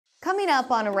Coming up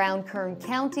on Around Kern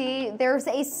County, there's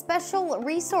a special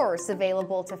resource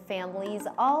available to families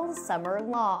all summer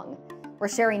long. We're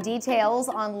sharing details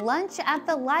on lunch at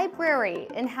the library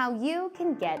and how you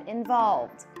can get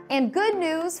involved. And good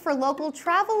news for local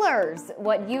travelers,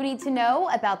 what you need to know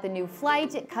about the new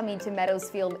flight coming to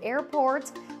Meadowsfield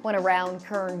Airport when Around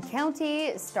Kern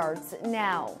County starts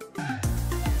now.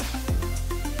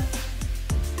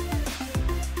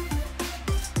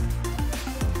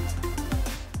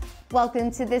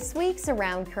 Welcome to this week's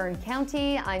Around Kern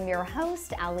County. I'm your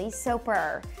host, Ali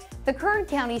Soper. The Kern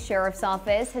County Sheriff's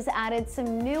Office has added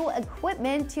some new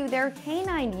equipment to their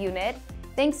canine unit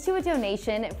thanks to a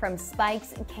donation from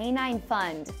Spike's Canine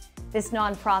Fund. This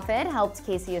nonprofit helped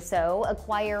KCSO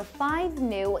acquire 5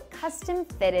 new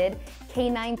custom-fitted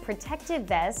canine protective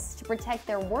vests to protect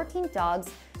their working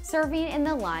dogs serving in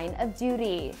the line of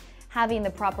duty. Having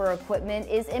the proper equipment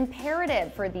is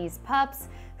imperative for these pups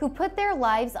who put their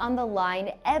lives on the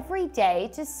line every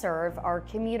day to serve our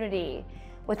community.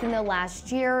 Within the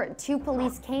last year, 2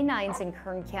 police canines in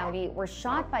Kern County were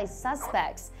shot by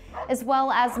suspects, as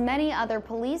well as many other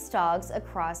police dogs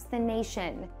across the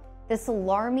nation. This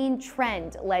alarming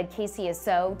trend led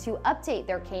KCSO to update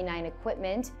their canine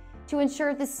equipment to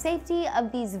ensure the safety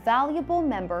of these valuable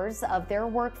members of their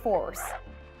workforce.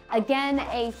 Again,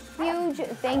 a huge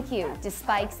thank you to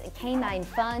Spike's Canine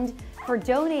Fund for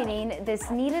donating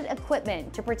this needed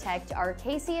equipment to protect our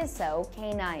KCSO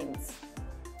canines.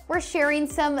 We're sharing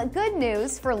some good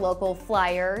news for local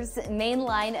flyers.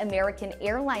 Mainline American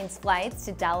Airlines flights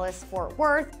to Dallas-Fort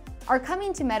Worth are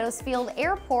coming to Meadowsfield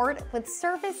Airport with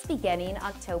service beginning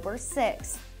October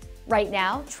 6th. Right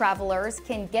now, travelers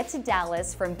can get to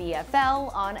Dallas from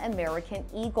BFL on American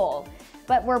Eagle.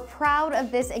 But we're proud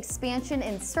of this expansion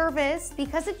in service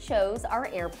because it shows our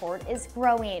airport is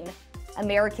growing.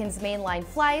 American's mainline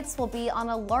flights will be on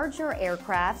a larger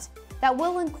aircraft that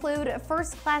will include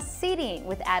first-class seating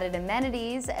with added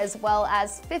amenities as well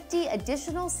as 50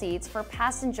 additional seats for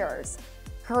passengers.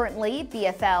 Currently,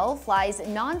 BFL flies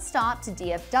nonstop to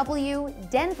DFW,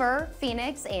 Denver,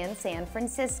 Phoenix, and San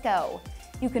Francisco.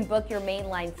 You can book your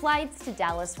mainline flights to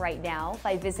Dallas right now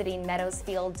by visiting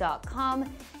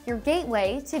meadowsfield.com, your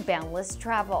gateway to boundless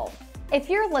travel. If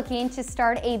you're looking to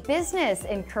start a business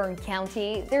in Kern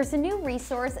County, there's a new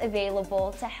resource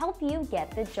available to help you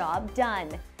get the job done.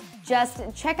 Just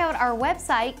check out our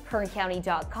website,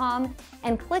 kerncounty.com,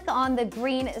 and click on the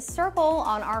green circle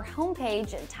on our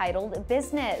homepage titled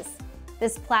Business.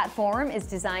 This platform is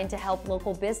designed to help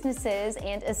local businesses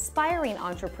and aspiring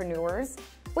entrepreneurs,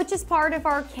 which is part of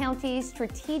our county's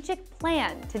strategic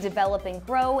plan to develop and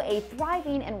grow a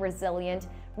thriving and resilient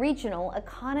regional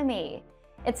economy.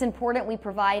 It's important we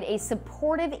provide a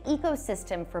supportive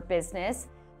ecosystem for business,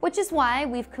 which is why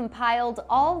we've compiled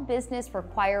all business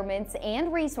requirements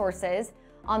and resources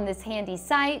on this handy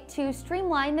site to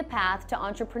streamline the path to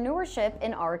entrepreneurship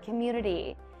in our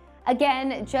community.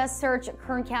 Again, just search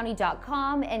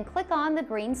kerncounty.com and click on the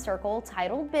green circle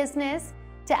titled Business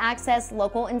to access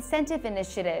local incentive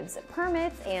initiatives,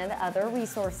 permits, and other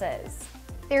resources.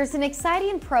 There's an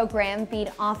exciting program being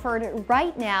offered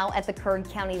right now at the Kern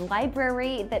County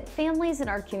Library that families in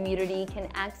our community can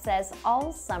access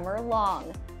all summer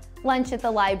long. Lunch at the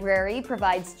library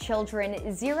provides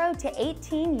children 0 to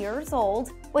 18 years old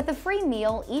with a free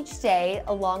meal each day,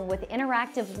 along with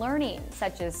interactive learning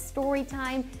such as story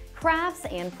time, crafts,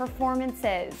 and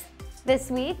performances. This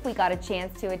week, we got a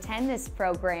chance to attend this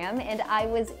program, and I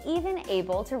was even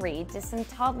able to read to some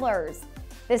toddlers.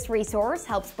 This resource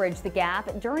helps bridge the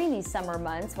gap during these summer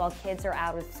months while kids are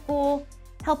out of school,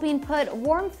 helping put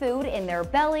warm food in their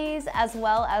bellies as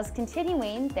well as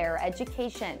continuing their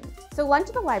education. So Lunch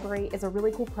at the Library is a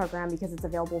really cool program because it's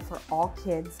available for all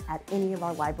kids at any of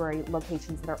our library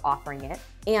locations that are offering it.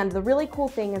 And the really cool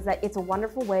thing is that it's a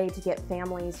wonderful way to get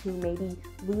families who maybe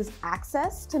lose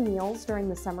access to meals during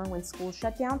the summer when schools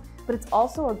shut down, but it's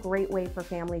also a great way for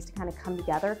families to kind of come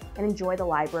together and enjoy the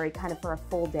library kind of for a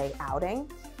full day outing.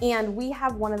 And we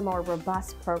have one of the more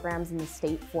robust programs in the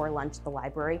state for Lunch at the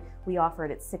Library. We offer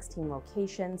it at 16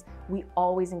 locations. We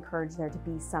always encourage there to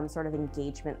be some sort of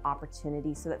engagement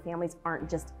opportunity so that families aren't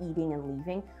just eating and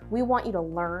leaving. We want you to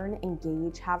learn,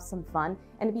 engage, have some fun,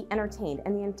 and to be entertained.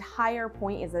 And the entire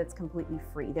point is that it's completely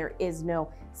free. There is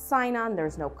no sign-on,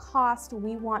 there's no cost.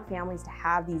 We want families to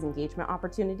have these engagement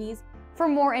opportunities. For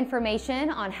more information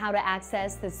on how to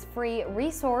access this free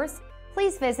resource,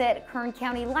 please visit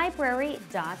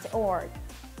kerncountylibrary.org.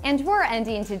 And we're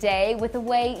ending today with a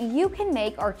way you can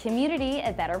make our community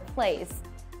a better place.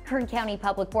 Kern County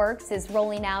Public Works is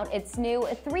rolling out its new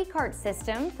 3-cart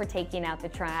system for taking out the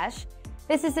trash.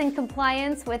 This is in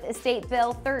compliance with State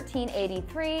Bill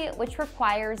 1383, which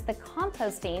requires the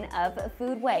composting of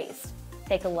food waste.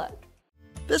 Take a look.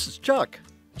 This is Chuck.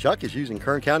 Chuck is using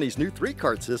Kern County's new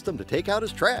 3-cart system to take out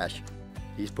his trash.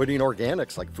 He's putting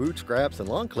organics like food scraps and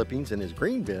lawn clippings in his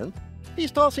green bin.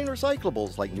 He's tossing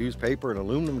recyclables like newspaper and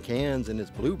aluminum cans in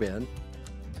his blue bin,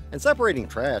 and separating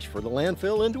trash for the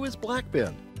landfill into his black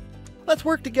bin. Let's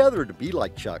work together to be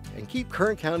like Chuck and keep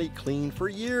Kern County clean for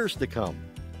years to come,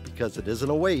 because it isn't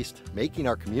a waste, making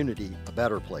our community a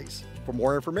better place. For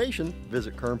more information,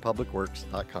 visit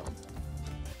kernpublicworks.com.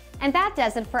 And that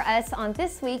does it for us on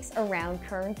this week's Around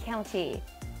Kern County.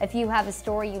 If you have a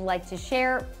story you'd like to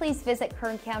share, please visit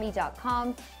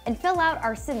kerncounty.com and fill out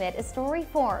our Submit a Story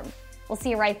form. We'll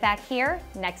see you right back here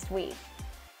next week.